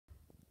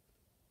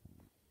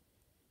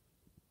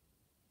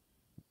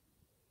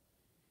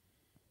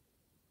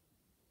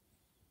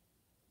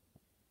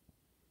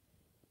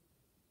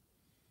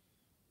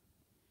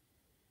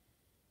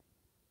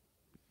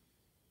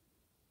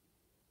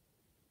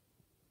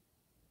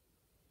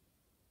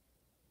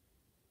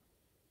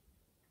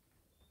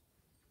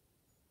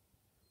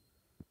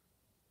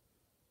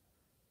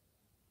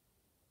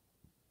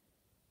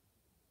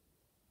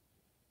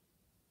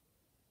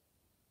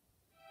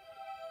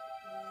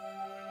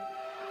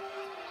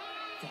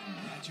From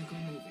magical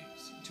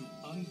movies to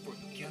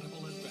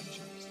unforgettable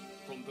adventures,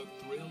 from the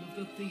thrill of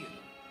the theater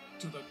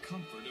to the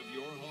comfort of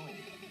your home,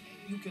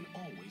 you can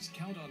always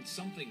count on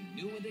something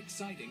new and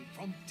exciting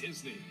from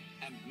Disney.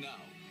 And now,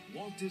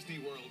 Walt Disney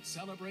World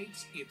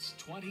celebrates its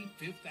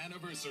 25th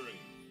anniversary.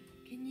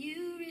 Can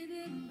you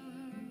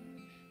remember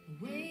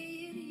the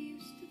way it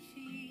used to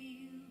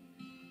feel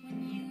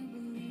when you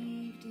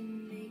believed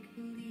in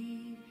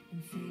make-believe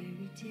and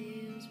fairy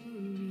tales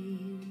were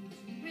real?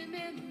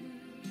 Remember,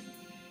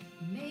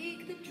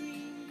 make the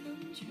dream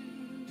come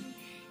true.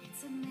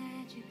 It's a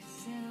magic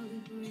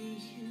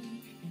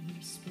celebration, and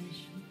our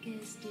special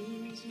guest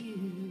is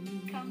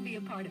you. Come be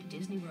a part of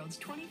Disney World's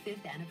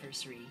 25th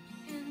anniversary.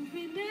 And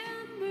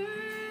remember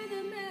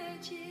the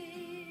magic.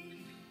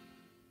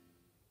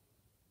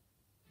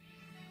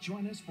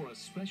 Join us for a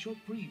special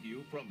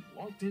preview from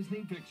Walt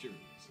Disney Pictures.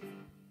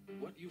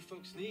 What you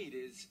folks need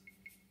is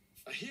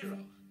a hero.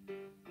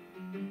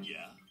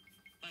 Yeah?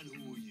 And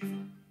who are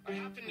you? I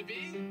happen to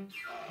be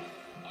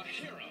a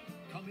hero.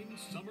 Coming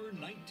summer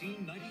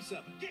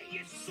 1997. Get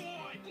your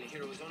sword! The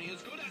hero is only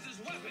as good as his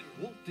weapon.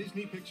 Walt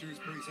Disney Pictures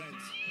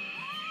presents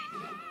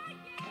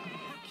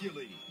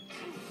Hercules.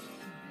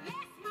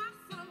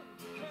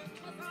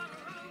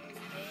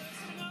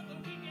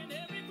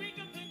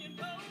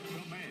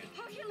 The man.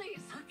 Hercules!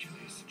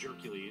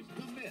 Hercules.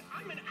 The myth.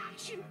 I'm an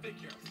action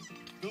figure.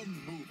 The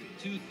movie.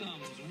 Two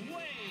thumbs way,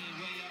 way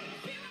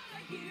up.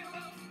 You're a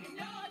hero in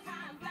no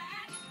time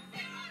flat.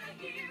 You're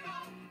a hero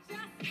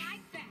just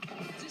like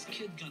that. Is this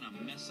kid gonna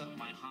mess up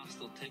my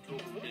hostile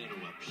takeover bid or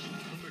what?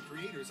 From the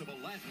creators of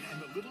Aladdin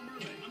and The Little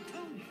Mermaid. I'm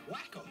telling you,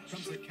 wacko.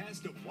 Comes a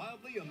cast of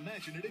wildly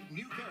imaginative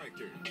new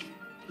characters.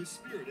 The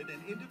spirited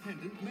and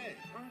independent Meg.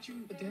 Aren't you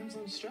a damsel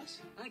in distress?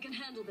 I can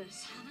handle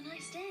this. Have a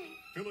nice day.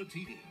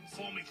 Philatides.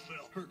 Call me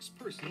Phil. Herc's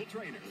personal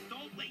trainer.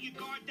 Don't let your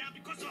guard down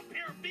because of a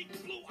pair of big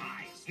blue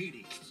eyes.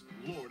 Hades,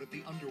 Lord of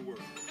the Underworld.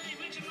 Hey,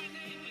 mention my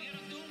name, we get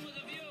a doom with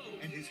a view.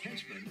 And his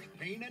henchmen,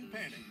 Pain and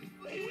Panic.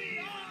 We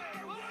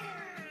are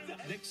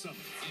words! Next summer,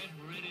 Get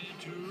ready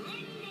to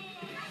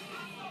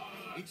rumble!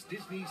 it's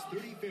Disney's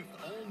 35th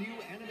all-new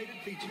animated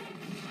feature.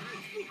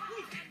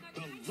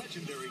 The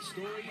legendary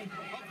story of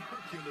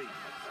Hercules.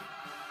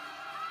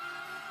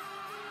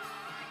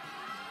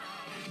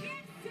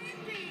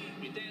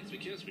 We dance, we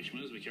kiss, we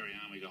schmooze, we carry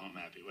on, we go home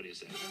happy. What do you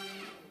say?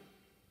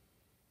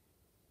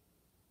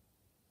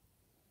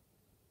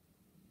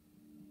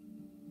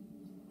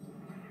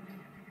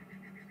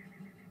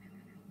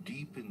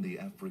 Deep in the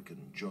African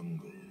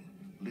jungle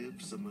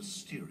lives a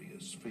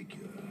mysterious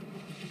figure.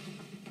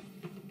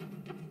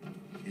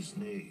 His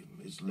name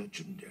is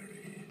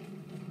legendary.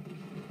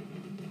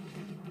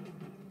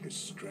 His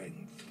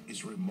strength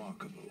is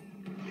remarkable.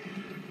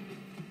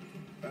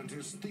 And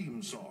his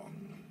theme song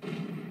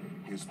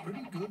is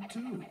pretty good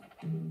too.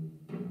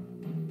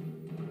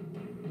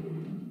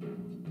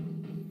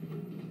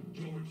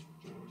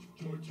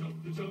 George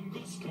of the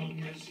jungle,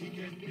 strong as he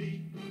can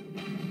be.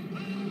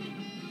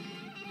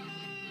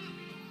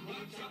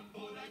 Watch out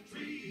for that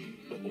tree.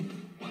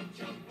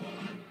 Watch out for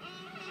that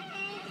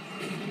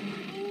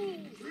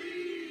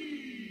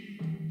tree.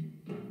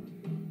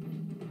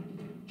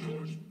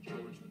 George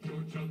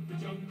of the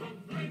jungle,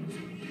 friend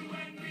to you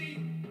and me.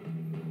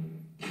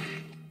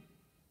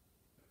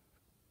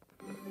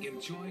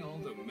 Enjoy all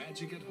the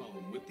magic at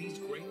home with these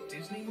great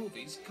Disney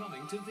movies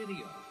coming to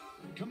video.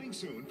 Coming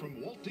soon from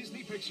Walt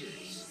Disney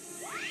Pictures.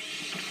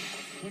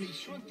 When he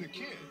shrunk the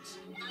kids,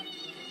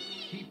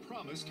 he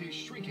promised his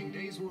shrinking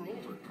days were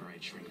over. All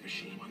right, shrink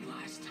machine, one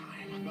last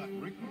time. But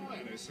Rick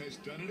Moranis has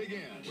done it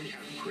again. We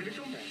have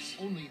critical mass.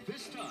 Only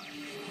this time,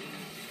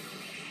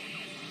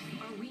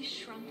 Are we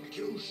shrunk?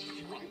 You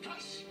shrunk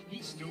us.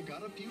 he's still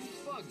got a few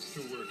bugs to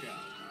work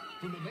out.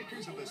 From the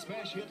makers of the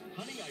smash hit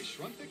Honey, I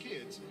Shrunk the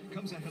Kids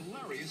comes a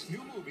hilarious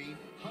new movie,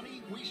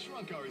 Honey, We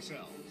Shrunk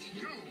Ourselves.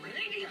 You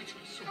idiot!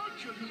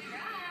 Hercules!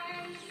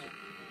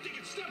 You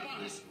can step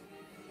on us.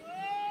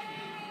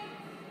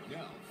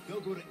 Now,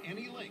 they'll go to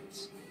any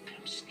lengths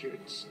I'm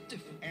scared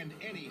stiff. and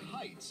any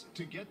heights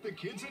to get the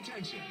kids'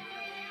 attention.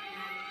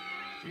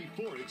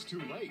 Before it's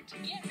too late.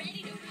 Get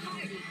ready to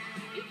party.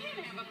 You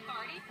can't have a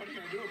party. What are you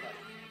gonna do about it?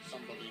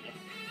 Thumbelina.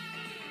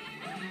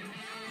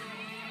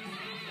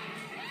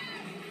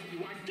 You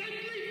are dead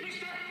meat,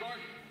 mister! Clark,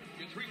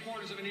 you're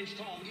 3/4 of an inch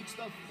tall. It's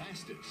the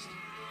fastest,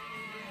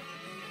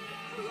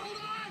 Hold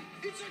on!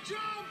 It's a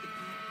jump!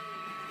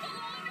 The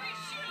laundry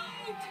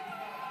chute!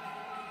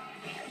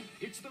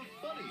 it's the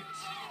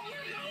funniest,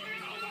 We're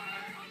going over!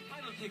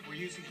 I don't think we're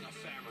using enough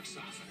fabric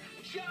softener.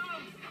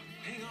 Jump!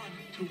 Hang on.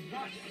 To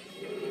what?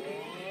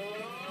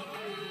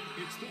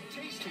 it's the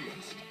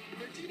tastiest,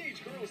 They're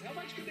teenage girls. How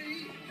much can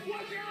they eat?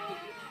 Watch out!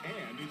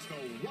 and it's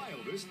the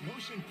wildest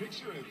motion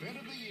picture event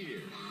of the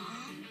year.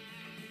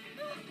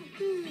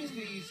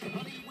 Disney's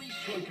Honey, We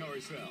Shrunk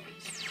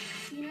Ourselves.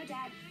 You know,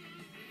 Dad,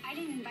 I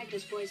didn't invite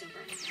those boys over.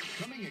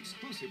 Coming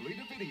exclusively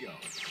to video.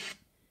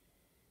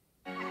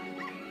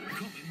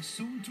 Coming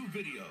soon to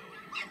video.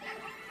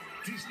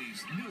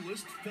 Disney's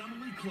newest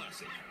family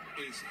classic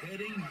is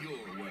heading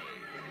your way.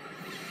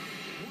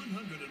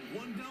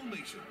 101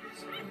 Dalmatians.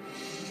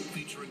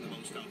 Featuring the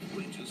most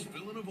outrageous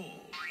villain of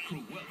all,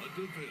 Cruella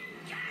de Vil.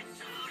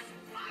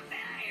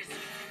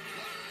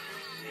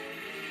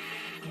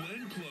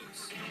 Glenn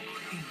Close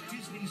in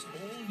Disney's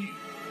all-new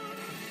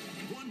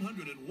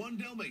 101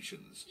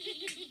 Dalmatians.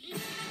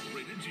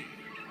 Rated G.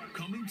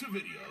 Coming to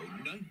video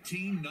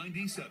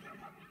 1997.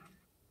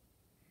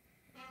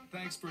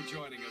 Thanks for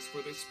joining us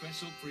for this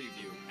special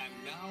preview. And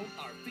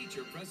now, our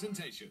feature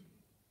presentation.